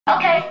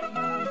Okay.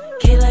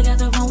 Kayla got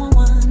the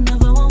 411, the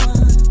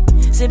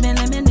 411. Sipping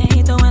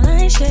lemonade, throwing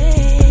light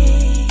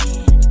shade.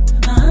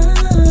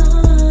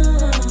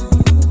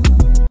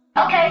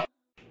 Okay.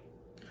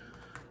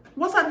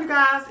 What's up, you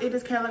guys? It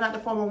is Kayla got the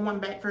 411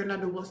 back for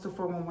another What's the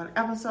 411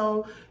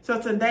 episode. So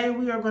today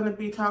we are going to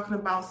be talking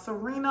about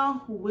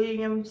Serena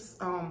Williams.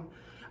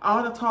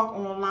 All the talk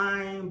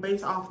online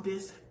based off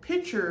this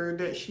picture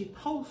that she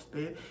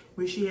posted,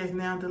 which she has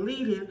now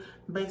deleted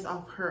based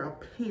off her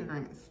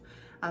appearance.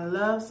 I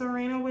love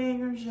Serena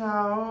Williams,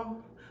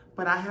 y'all,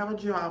 but I have a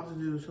job to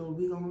do, so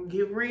we're going to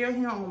get real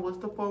here on What's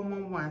the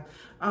 411.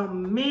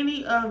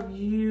 Many of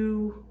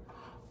you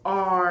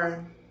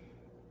are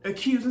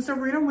accusing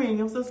Serena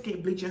Williams of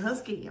bleaching her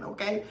skin,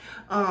 okay?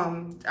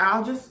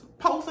 I'll just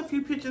post a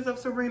few pictures of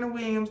Serena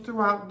Williams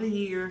throughout the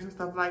years and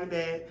stuff like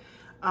that,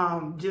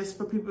 just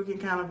for people can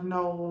kind of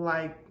know,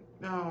 like,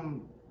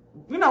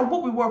 you know,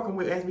 what we're working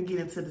with as we get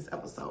into this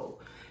episode.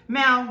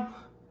 Now,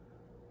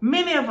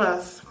 many of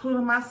us,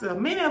 including myself,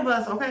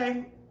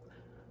 okay,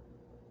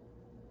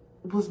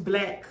 was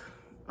black,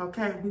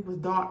 okay? We was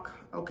dark,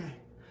 okay,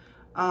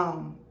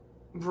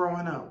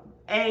 growing up.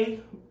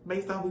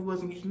 Based on we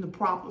wasn't using the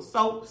proper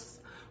soaps.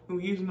 We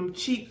were using them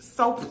cheap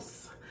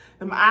soaps,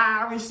 them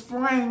Irish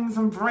Springs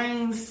and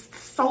Brains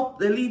soap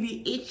that leave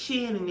you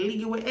itching and leave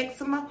you with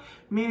eczema.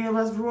 Many of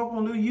us grew up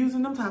on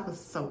using them type of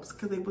soaps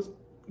because it was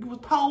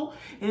poor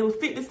and it was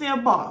 50 cents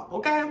a bottle,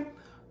 okay?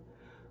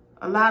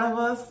 A lot of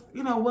us,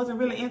 you know, wasn't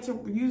really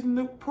into using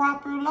the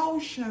proper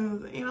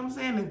lotions, you know what I'm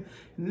saying, and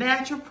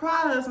natural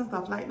products and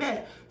stuff like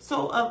that.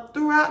 So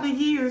throughout the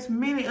years,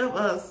 many of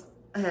us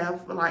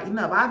have lightened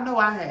up. I know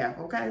I have,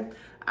 okay?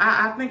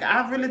 I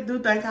really do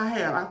think I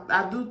have.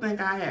 I do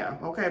think I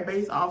have, okay,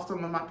 based off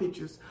some of my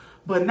pictures.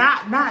 But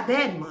not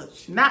that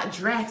much, not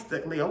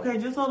drastically, okay?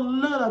 Just a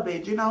little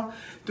bit, you know,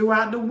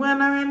 throughout the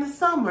winter and the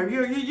summer,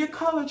 your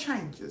color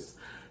changes.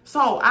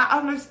 So I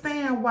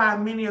understand why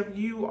many of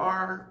you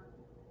are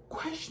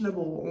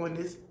questionable on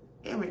this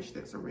image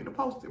that Serena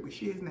posted, which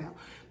she is now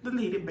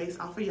deleted based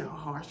off of y'all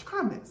harsh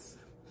comments.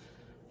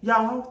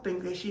 Y'all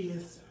think that she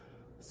is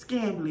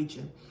skin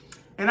bleaching.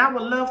 And I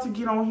would love to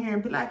get on here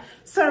and be like,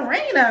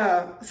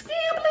 Serena, skin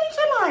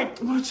bleaching? Like,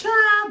 well,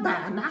 child,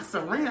 bye, not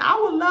Serena. I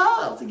would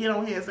love to get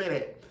on here and say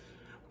that.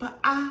 But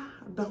I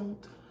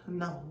don't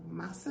know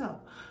myself,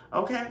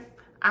 okay?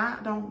 I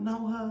don't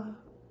know her,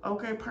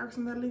 okay,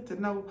 personally, to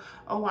know,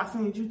 oh, I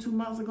seen you 2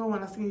 months ago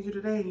and I seen you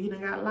today and you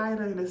done got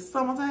lighter and it's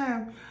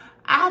summertime.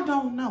 I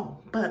don't know,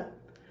 but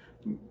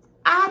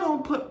I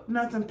don't put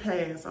nothing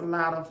past a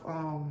lot of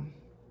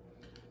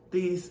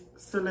these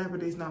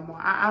celebrities no more.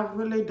 I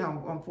really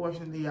don't,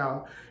 unfortunately,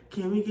 y'all.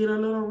 Can we get a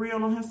little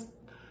real on his?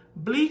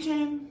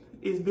 Bleaching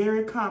is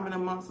very common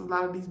amongst a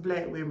lot of these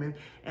black women,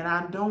 and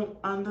I don't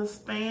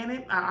understand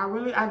it.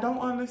 I don't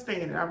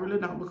understand it. I really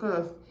don't,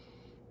 because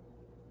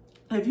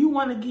if you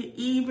want to get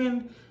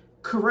even,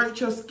 correct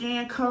your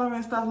skin color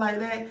and stuff like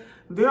that,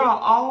 there are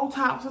all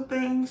types of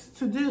things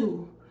to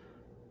do,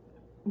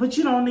 but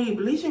you don't need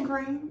bleaching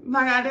cream.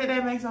 Like,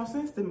 that makes no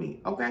sense to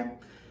me, okay?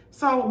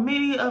 So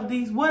many of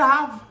these, what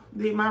I've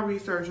did my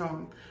research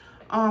on,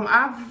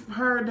 I've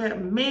heard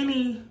that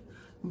many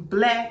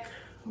black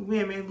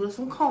women with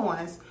some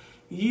coins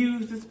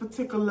use this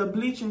particular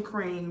bleaching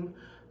cream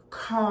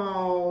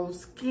called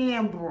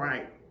Skin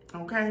Bright,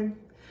 okay?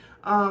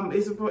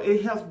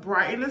 It helps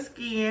brighten the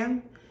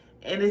skin,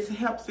 and it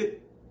helps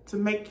it to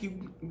make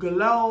you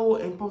glow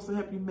and supposed to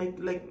help you make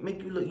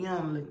you look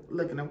young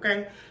looking,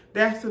 okay?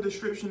 That's the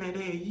description that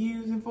they're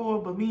using for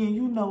it, but me and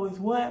you know is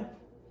what?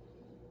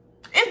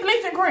 It's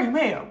bleaching cream,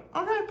 hell,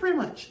 okay, pretty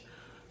much.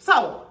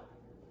 So,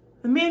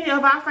 many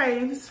of our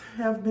faves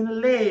have been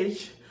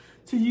alleged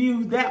to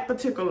use that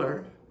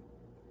particular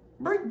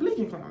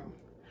bleaching cream.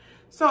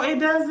 So it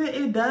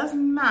does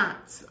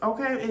not,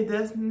 okay, it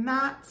does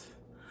not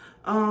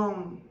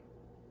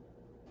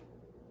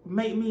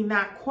make me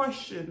not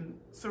question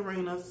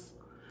Serena's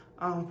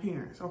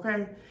appearance,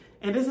 okay?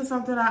 And this is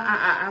something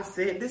I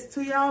said this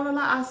to y'all a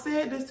lot. I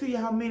said this to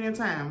y'all many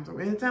times. So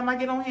anytime I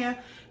get on here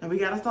and we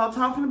got to start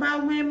talking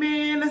about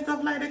women and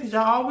stuff like that, because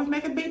y'all always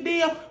make a big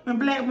deal when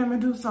black women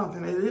do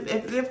something.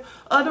 As if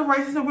other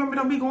races of women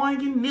don't be going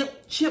and getting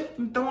nipped, chipped,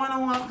 and throwing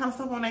on all kind of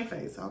stuff on their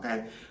face,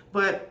 okay?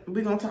 But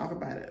we're going to talk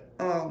about it.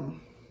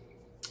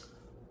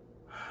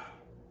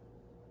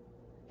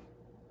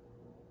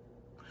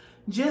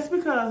 Just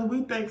because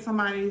we think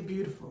somebody is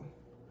beautiful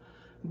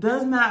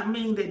does not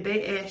mean that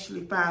they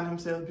actually find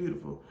themselves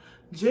beautiful.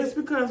 Just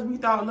because we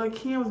thought Lil'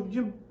 Kim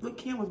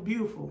was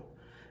beautiful,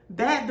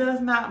 that does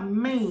not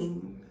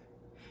mean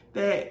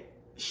that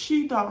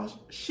she thought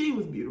she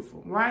was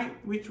beautiful, right?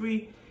 Which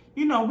we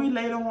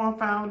later on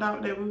found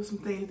out there was some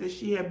things that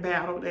she had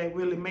battled that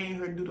really made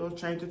her do those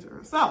changes to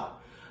herself.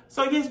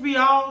 So yes, we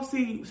all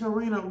see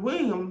Serena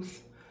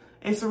Williams,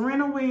 and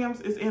Serena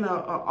Williams is in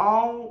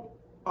a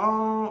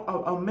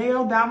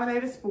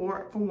male-dominated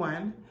sport, for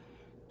one.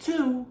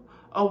 Two,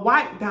 a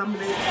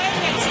white-dominated sport.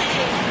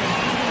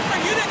 For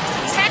you to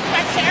attack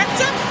my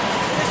character,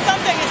 there's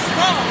something is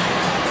wrong.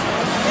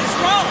 It's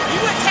wrong.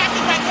 You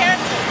attacking my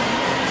character.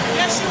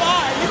 Yes, you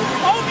are. You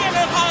owe me an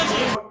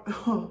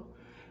apology.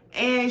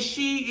 And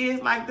she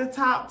is like the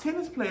top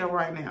tennis player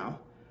right now.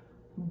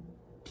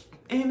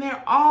 And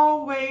they're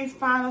always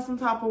finding some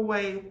type of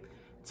way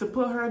to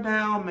put her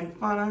down, make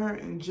fun of her,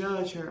 and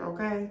judge her,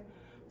 okay?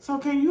 So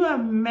can you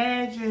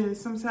imagine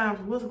sometimes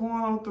what's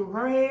going on through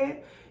her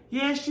head?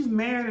 Yeah, she's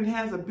married and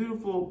has a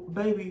beautiful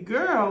baby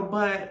girl,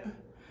 but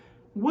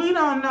we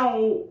don't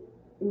know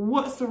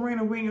what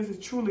Serena Williams is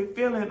truly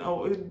feeling,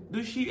 or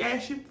does she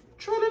actually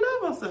truly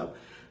love herself?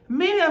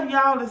 Many of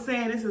y'all are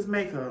saying this is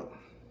makeup.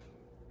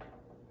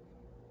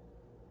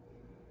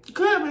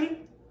 Could be.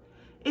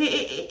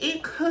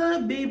 It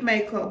could be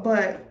makeup,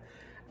 but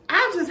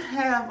I just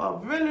have a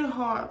really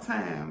hard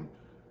time.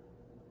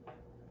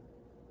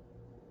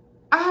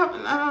 I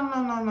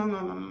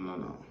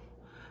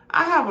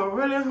have a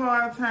really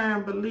hard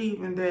time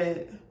believing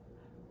that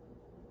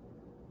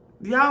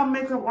y'all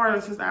makeup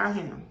artists out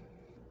here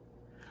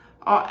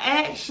are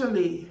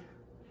actually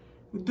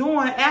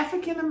doing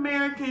African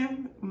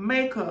American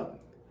makeup,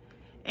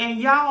 and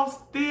y'all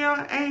still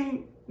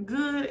ain't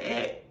good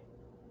at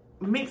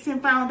mixing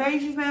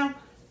foundations. Now,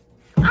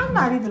 I'm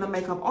not even a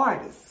makeup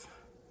artist,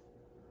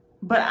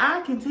 but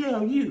I can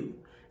tell you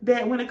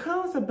that when it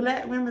comes to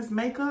black women's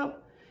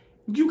makeup,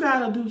 you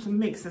gotta do some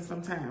mixing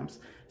sometimes.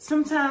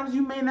 Sometimes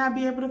you may not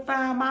be able to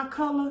find my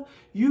color.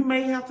 You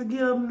may have to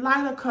get a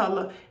lighter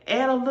color,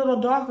 add a little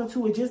darker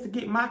to it just to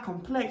get my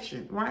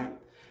complexion, right?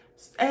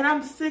 And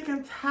I'm sick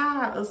and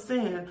tired of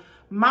seeing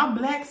my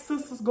black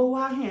sisters go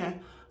out here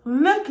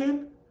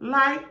looking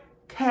like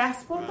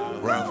Casper.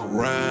 Round for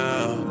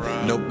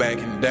round, no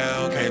backing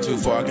down. Came too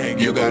far, can't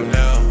give up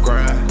now.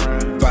 Grind,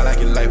 fight like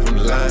your life on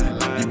the line.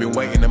 You been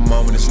waiting, the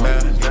moment is now.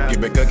 Get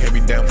back up, can't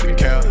be down for the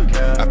count.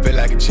 I feel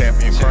like a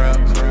champion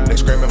crown. They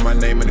screaming my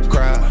name in the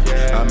crowd.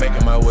 I'm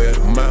making my way to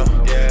the mount.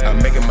 I'm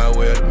making my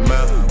way to the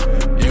mount.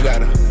 You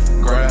gotta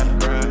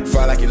grind,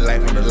 fight like your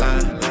life on the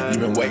line. You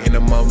been waiting,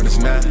 the moment is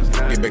now.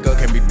 Get back up,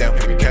 can't be down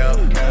for the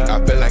count.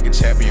 I feel like a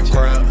champion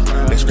crown.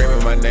 They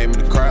screaming my name in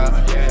the crowd.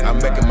 I'm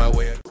making my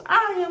way.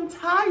 I am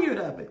tired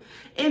of it.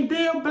 And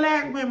they're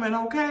black women,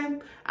 okay?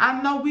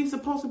 I know we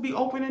supposed to be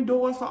opening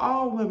doors for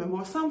all women,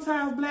 but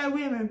sometimes black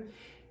women,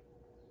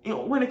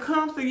 when it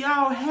comes to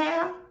y'all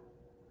hair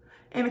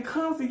and it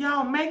comes to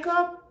y'all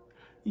makeup,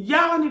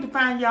 y'all need to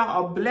find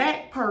y'all a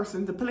black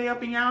person to play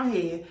up in y'all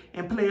head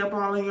and play up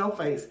all in your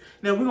face.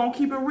 Now, we're going to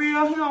keep it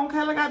real here on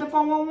Kayla Got the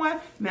 411.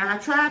 Now, I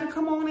tried to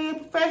come on in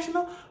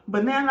professional,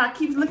 but now I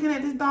keep looking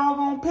at this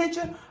doggone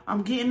picture,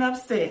 I'm getting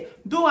upset.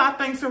 Do I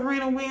think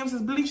Serena Williams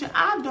is bleaching?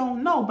 I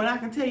don't know, but I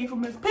can tell you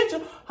from this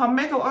picture, her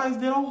makeup artist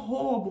did a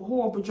horrible,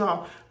 horrible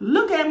job.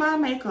 Look at my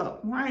makeup,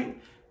 right?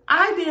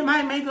 I did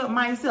my makeup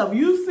myself.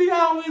 You see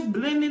how it's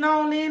blending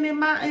all in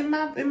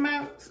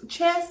my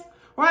chest?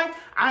 Right?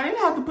 I didn't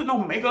have to put no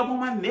makeup on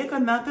my neck or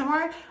nothing,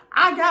 right?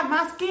 I got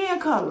my skin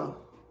color.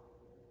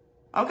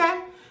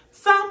 Okay?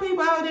 Some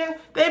people out there,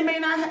 they may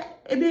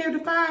not be able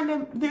to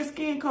find their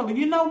skin color.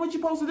 You know what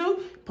you're supposed to do?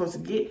 You're supposed to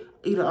get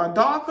either a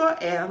darker,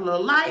 add a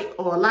little light,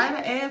 or a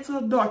lighter, add to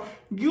a dark.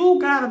 You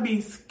gotta be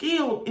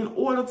skilled in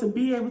order to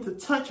be able to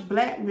touch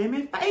black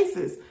women's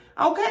faces.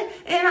 Okay?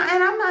 And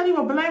I'm not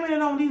even blaming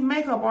it on these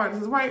makeup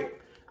artists, right?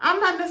 I'm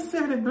not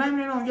necessarily blaming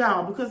it on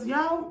y'all, because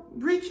y'all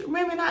rich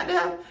women out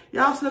there,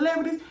 y'all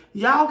celebrities,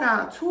 y'all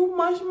got too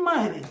much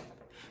money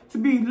to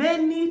be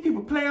letting these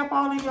people play up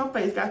all in your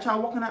face. Got y'all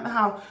walking out the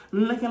house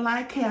looking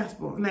like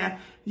Casper. Now,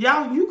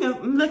 y'all, you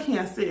can look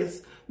here,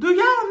 sis. Do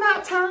y'all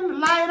not turn the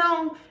light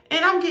on?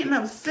 And I'm getting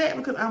upset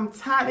because I'm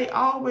tired. They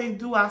always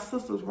do our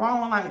sisters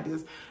wrong like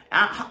this.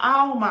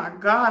 Oh my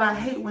God, I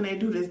hate when they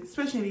do this,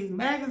 especially in these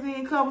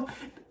magazine covers.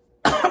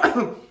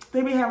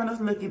 They be having us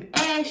looking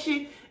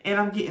ashy, and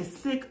I'm getting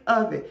sick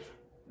of it.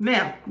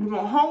 Now, we're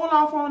going to hold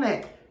off on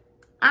that.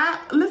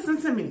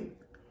 Listen to me.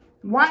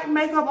 White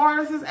makeup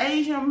artists,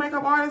 Asian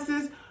makeup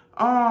artists,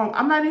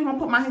 I'm not even going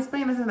to put my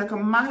Hispanics in there,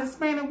 because my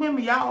Hispanic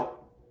women, y'all,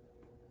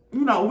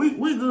 you know, we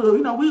good.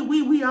 You know,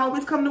 we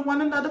always come to one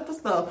another for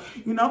stuff.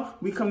 You know,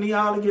 we come to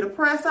y'all to get a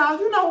press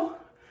out. You know,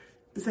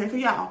 this ain't for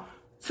y'all.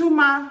 To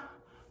my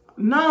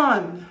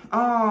non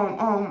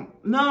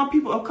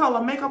people of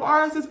color makeup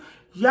artists,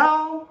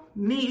 y'all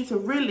need to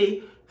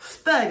really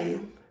study,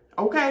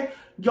 okay,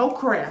 your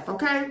craft,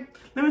 okay?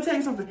 Let me tell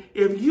you something.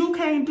 If you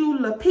can't do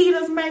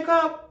Lupita's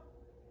makeup,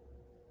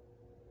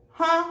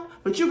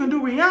 but you can do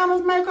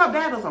Rihanna's makeup,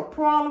 that is a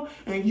problem,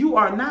 and you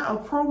are not a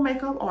pro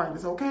makeup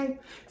artist, okay?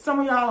 Some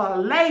of y'all are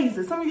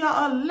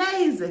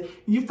lazy.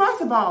 You,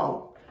 first of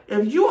all,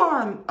 if you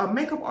are a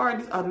makeup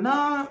artist, a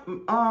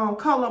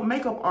non-color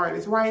makeup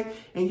artist, right,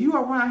 and you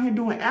are around here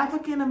doing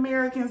African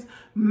Americans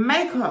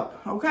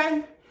makeup,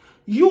 okay,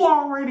 you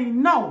already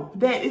know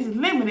that it's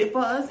limited for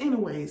us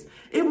anyways.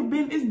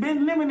 It's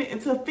been limited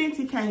until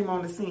Fenty came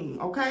on the scene,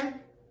 okay?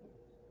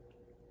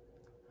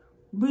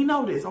 We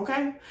know this,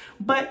 okay?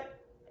 But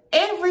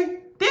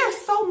there's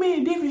so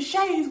many different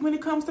shades when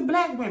it comes to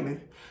black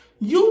women.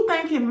 You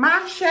thinking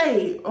my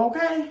shade,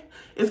 okay,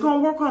 is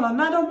going to work on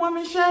another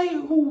woman's shade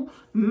who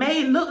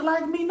may look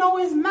like me? No,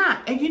 it's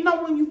not. And you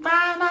know when you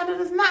find out that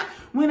it's not?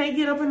 When they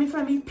get up in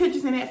front of these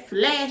pictures and that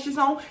flash is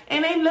on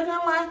and they looking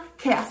like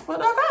Casper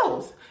the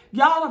Ghost.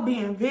 Y'all are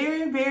being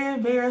very,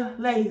 very, very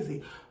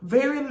lazy.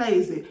 Very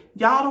lazy.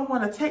 Y'all don't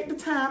want to take the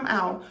time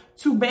out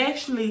to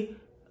actually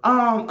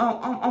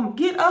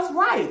get us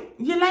right.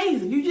 You're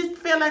lazy. You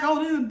just feel like,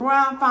 oh, this is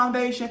brown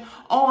foundation.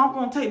 Oh, I'm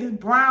gonna take this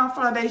brown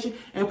foundation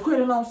and put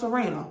it on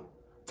Serena.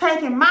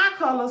 Taking my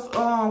colors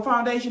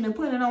foundation and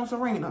putting it on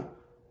Serena.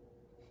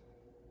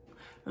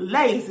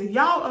 Lazy.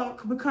 Y'all are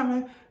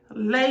becoming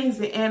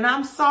lazy, and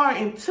I'm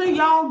sorry. Until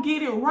y'all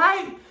get it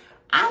right,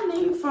 I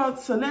need for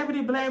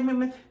celebrity black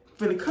women,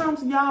 when it comes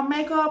to y'all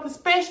makeup,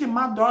 especially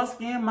my dark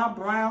skin, my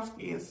brown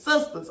skin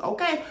sisters,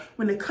 okay?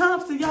 When it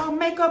comes to y'all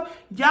makeup,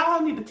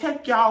 y'all need to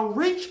take y'all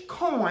rich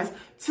coins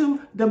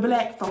to the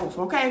black folks,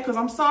 okay? Because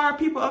I'm sorry,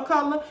 people of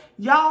color,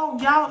 y'all,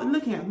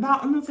 look here. Now,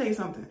 let me tell you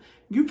something.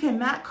 You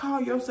cannot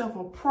call yourself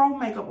a pro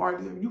makeup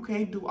artist if you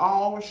can't do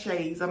all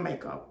shades of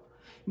makeup.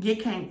 You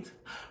can't.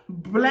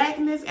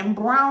 Blackness and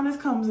brownness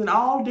comes in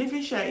all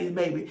different shades,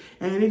 baby.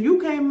 And if you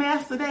can't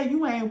master that,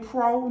 you ain't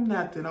pro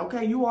nothing,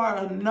 okay? You are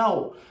a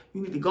no.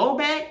 You need to go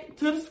back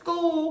to the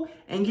school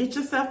and get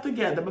yourself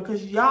together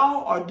because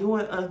y'all are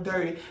doing us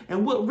dirty.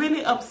 And what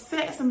really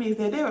upsets me is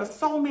that there are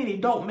so many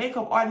dope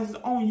makeup artists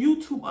on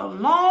YouTube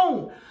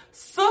alone.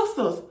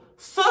 Sisters.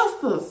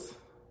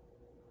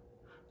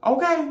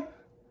 Okay?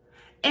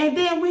 And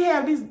then we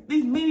have these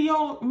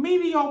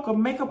mediocre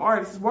makeup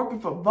artists working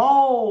for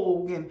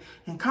Vogue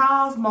and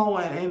Cosmo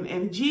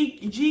and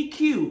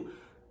GQ.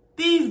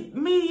 These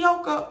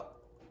mediocre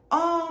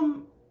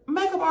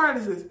makeup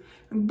artists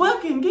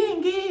booking,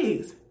 getting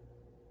gigs.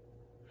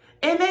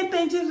 And they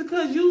think just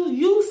because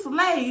you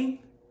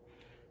slay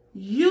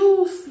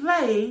Jill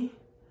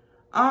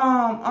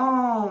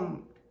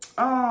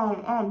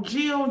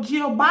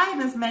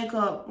Biden's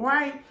makeup,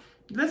 right?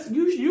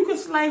 You can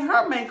slay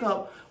her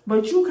makeup,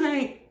 but you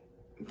can't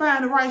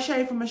find the right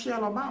shade for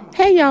Michelle Obama.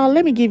 Hey y'all,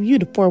 let me give you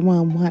the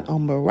 411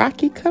 on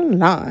Meraki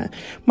Cologne.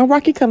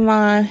 Meraki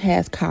Cologne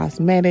has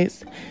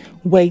cosmetics,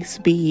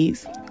 waist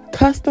beads,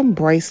 custom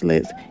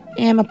bracelets,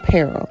 and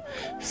apparel.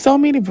 So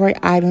many great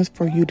items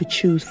for you to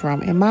choose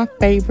from, and my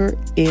favorite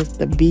is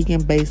the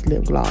vegan-based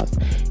lip gloss.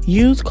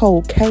 Use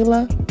code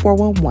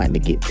Kayla411 to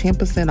get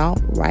 10% off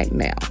right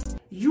now.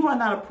 You are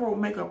not a pro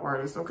makeup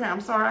artist, okay?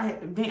 I'm sorry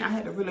I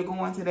had to really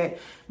go into that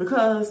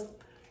because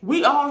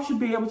we all should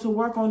be able to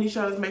work on each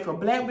other's makeup.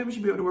 Black women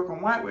should be able to work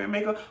on white women's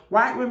makeup.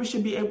 White women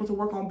should be able to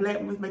work on black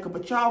women's makeup,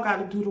 but y'all got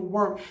to do the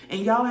work, and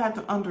y'all have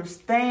to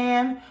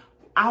understand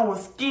our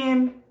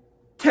skin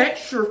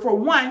texture. For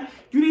one,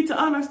 you need to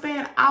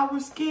understand our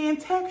skin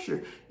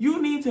texture.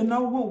 You need to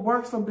know what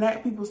works for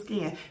black people's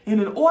skin.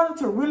 And in order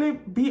to really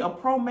be a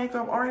pro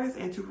makeup artist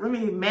and to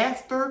really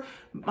master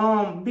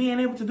being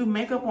able to do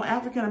makeup on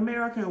African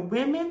American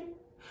women,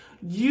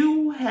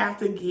 you have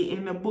to get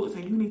in the books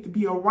and you need to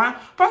be around.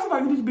 First of all,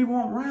 you need to be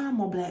around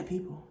more black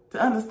people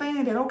to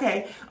understand that,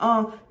 okay,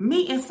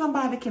 me and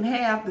somebody can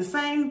have the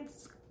same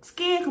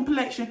skin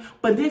complexion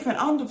but different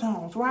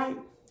undertones, right?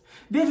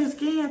 Different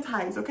skin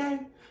types, okay?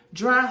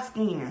 Dry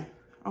skin,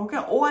 okay,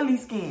 oily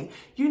skin.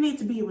 You need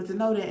to be able to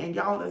know that, and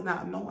y'all is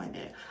not knowing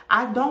that.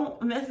 I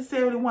don't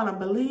necessarily want to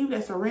believe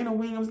that Serena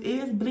Williams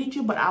is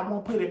bleaching, but I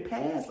won't put it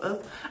past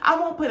us. I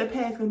won't put it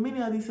past because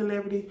many of these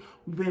celebrity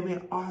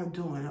women are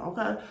doing it,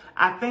 okay?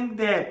 I think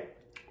that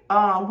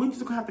we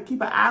just gonna have to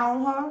keep an eye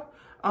on her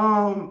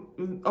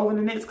over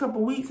the next couple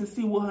weeks and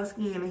see what her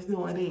skin is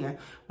doing then.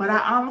 But I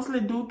honestly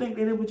do think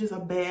that it was just a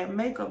bad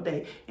makeup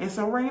day. And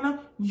Serena,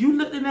 you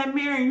looked in that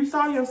mirror and you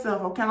saw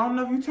yourself, okay? I don't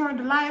know if you turned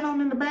the light on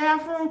in the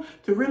bathroom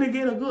to really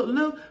get a good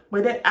look,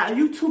 but that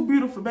you too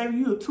beautiful, baby.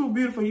 You are too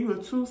beautiful. You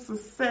are too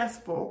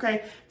successful,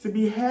 okay? To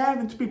be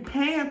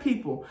paying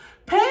people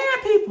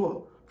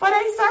for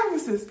their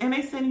services, and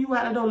they send you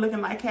out the door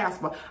looking like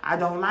Casper. I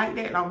don't like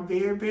that. I'm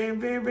very, very,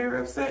 very, very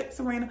upset,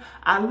 Serena.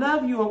 I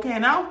love you, okay?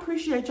 And I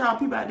appreciate y'all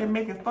people out there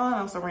making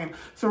fun of Serena.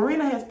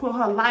 Serena has put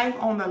her life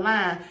on the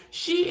line.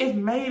 She has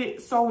made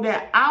it so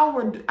that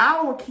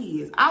our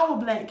kids, our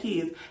black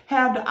kids,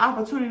 have the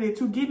opportunity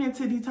to get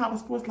into these type of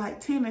sports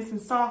like tennis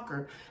and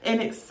soccer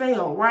and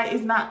excel, right?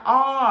 It's not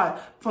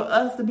odd for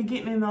us to be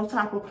getting in those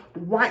type of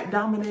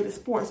white-dominated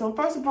sports. So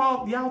first of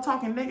all, y'all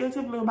talking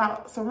negatively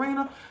about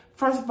Serena.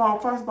 First of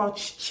all,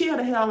 chill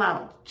the hell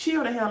out.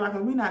 Chill the hell out,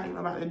 because we're not even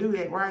about to do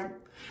that, right?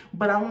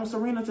 But I want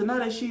Serena to know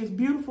that she is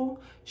beautiful.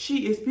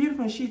 She is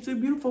beautiful, and she's too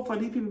beautiful for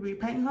these people to be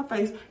painting her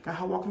face. Got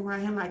her walking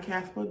around here like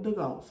Casper the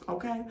Ghost,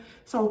 okay?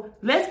 So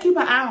let's keep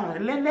an eye on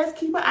it. Let's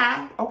keep an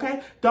eye,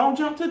 okay? Don't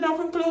jump to no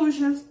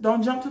conclusions.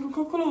 Don't jump to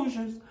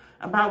conclusions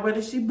about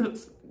whether she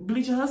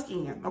bleaching her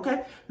skin,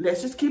 okay?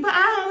 Let's just keep an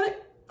eye on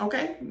it,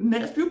 okay?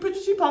 Next few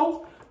pictures she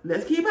posts,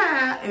 let's keep an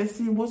eye and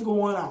see what's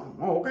going on,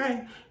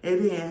 okay?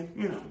 And then,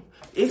 you know,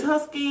 it's her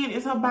skin,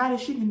 it's her body.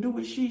 She can do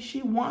what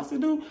she wants to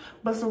do.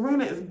 But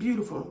Serena is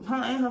beautiful. Her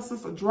and her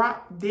sister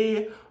drop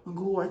dead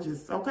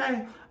gorgeous,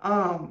 okay?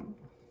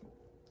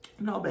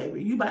 No,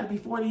 baby. You about to be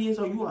 40 years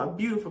old. You are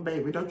beautiful,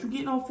 baby. Don't you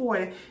get no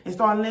 40 and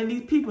start letting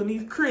these people,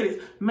 these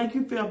critics, make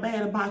you feel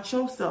bad about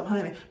yourself,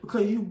 honey.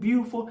 Because you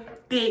beautiful,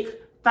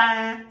 thick,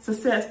 fine,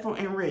 successful,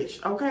 and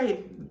rich.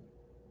 Okay?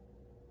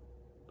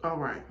 All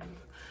right.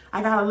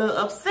 I got a little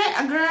upset.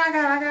 Girl, I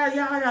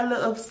got a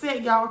little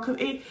upset, y'all. Because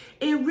it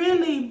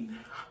really,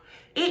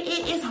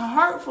 it's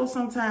hurtful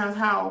sometimes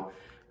how,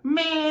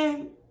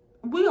 man,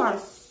 we are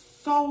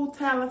so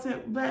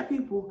talented, black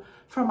people,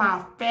 from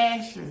our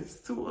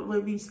fashions to the way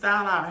we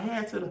style our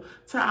hair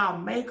to our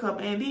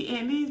makeup, and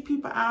these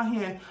people out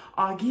here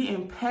are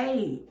getting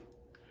paid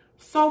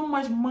so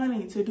much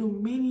money to do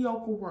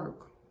mediocre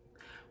work.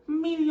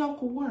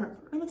 Mediocre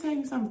work. Let me tell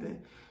you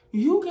something.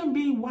 You can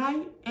be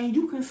white and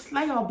you can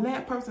slay a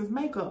black person's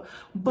makeup,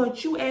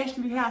 but you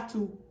actually have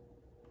to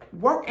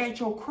work at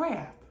your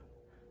craft.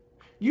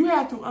 You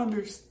have to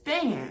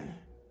understand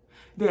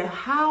that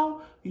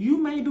how you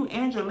may do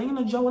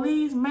Angelina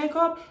Jolie's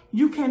makeup,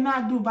 you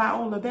cannot do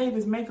Viola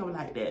Davis makeup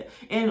like that.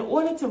 And in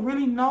order to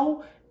really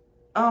know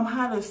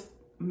how to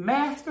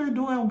master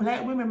doing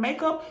black women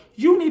makeup,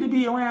 you need to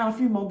be around a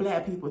few more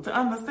black people to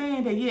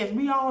understand that, yes,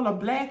 we all are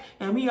black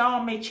and we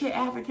all may cheer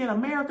African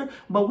American,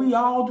 but we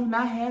all do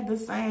not have the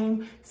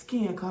same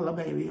skin color,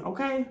 baby,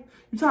 okay?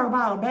 You talk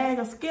about a bag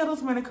of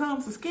Skittles when it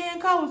comes to skin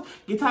colors,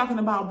 you're talking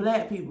about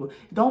black people.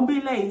 Don't be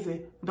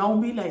lazy.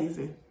 Don't be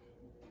lazy.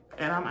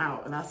 And I'm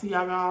out. And I'll see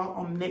y'all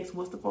on the next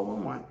What's the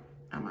 411.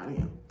 I'm out of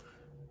here.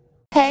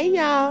 Hey,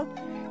 y'all.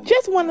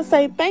 Just want to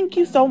say thank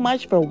you so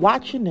much for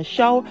watching the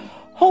show.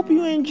 Hope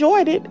you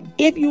enjoyed it.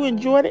 If you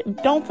enjoyed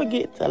it, don't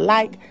forget to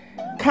like,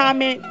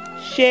 comment,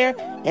 share,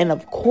 and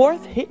of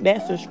course, hit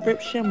that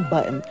subscription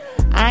button.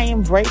 I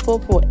am grateful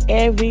for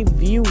every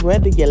view,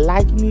 whether you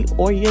like me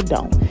or you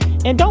don't.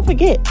 And don't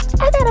forget,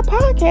 I got a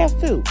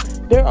podcast too.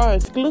 There are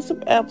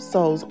exclusive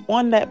episodes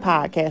on that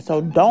podcast,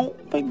 so don't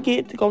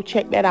forget to go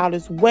check that out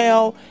as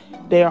well.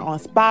 They're on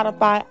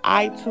Spotify,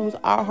 iTunes,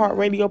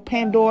 iHeartRadio,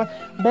 Pandora.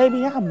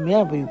 Baby, I'm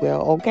everywhere,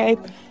 okay?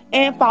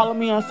 And follow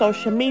me on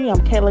social media. I'm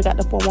Kayla Got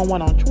the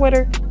 411 on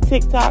Twitter,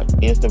 TikTok,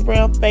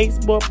 Instagram,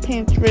 Facebook,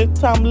 Pinterest,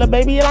 Tumblr.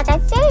 Baby, like I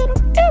said,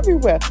 I'm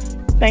everywhere.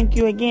 Thank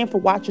you again for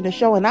watching the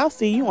show, and I'll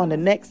see you on the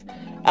next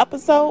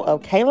episode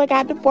of Kayla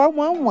Got the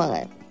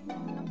 411.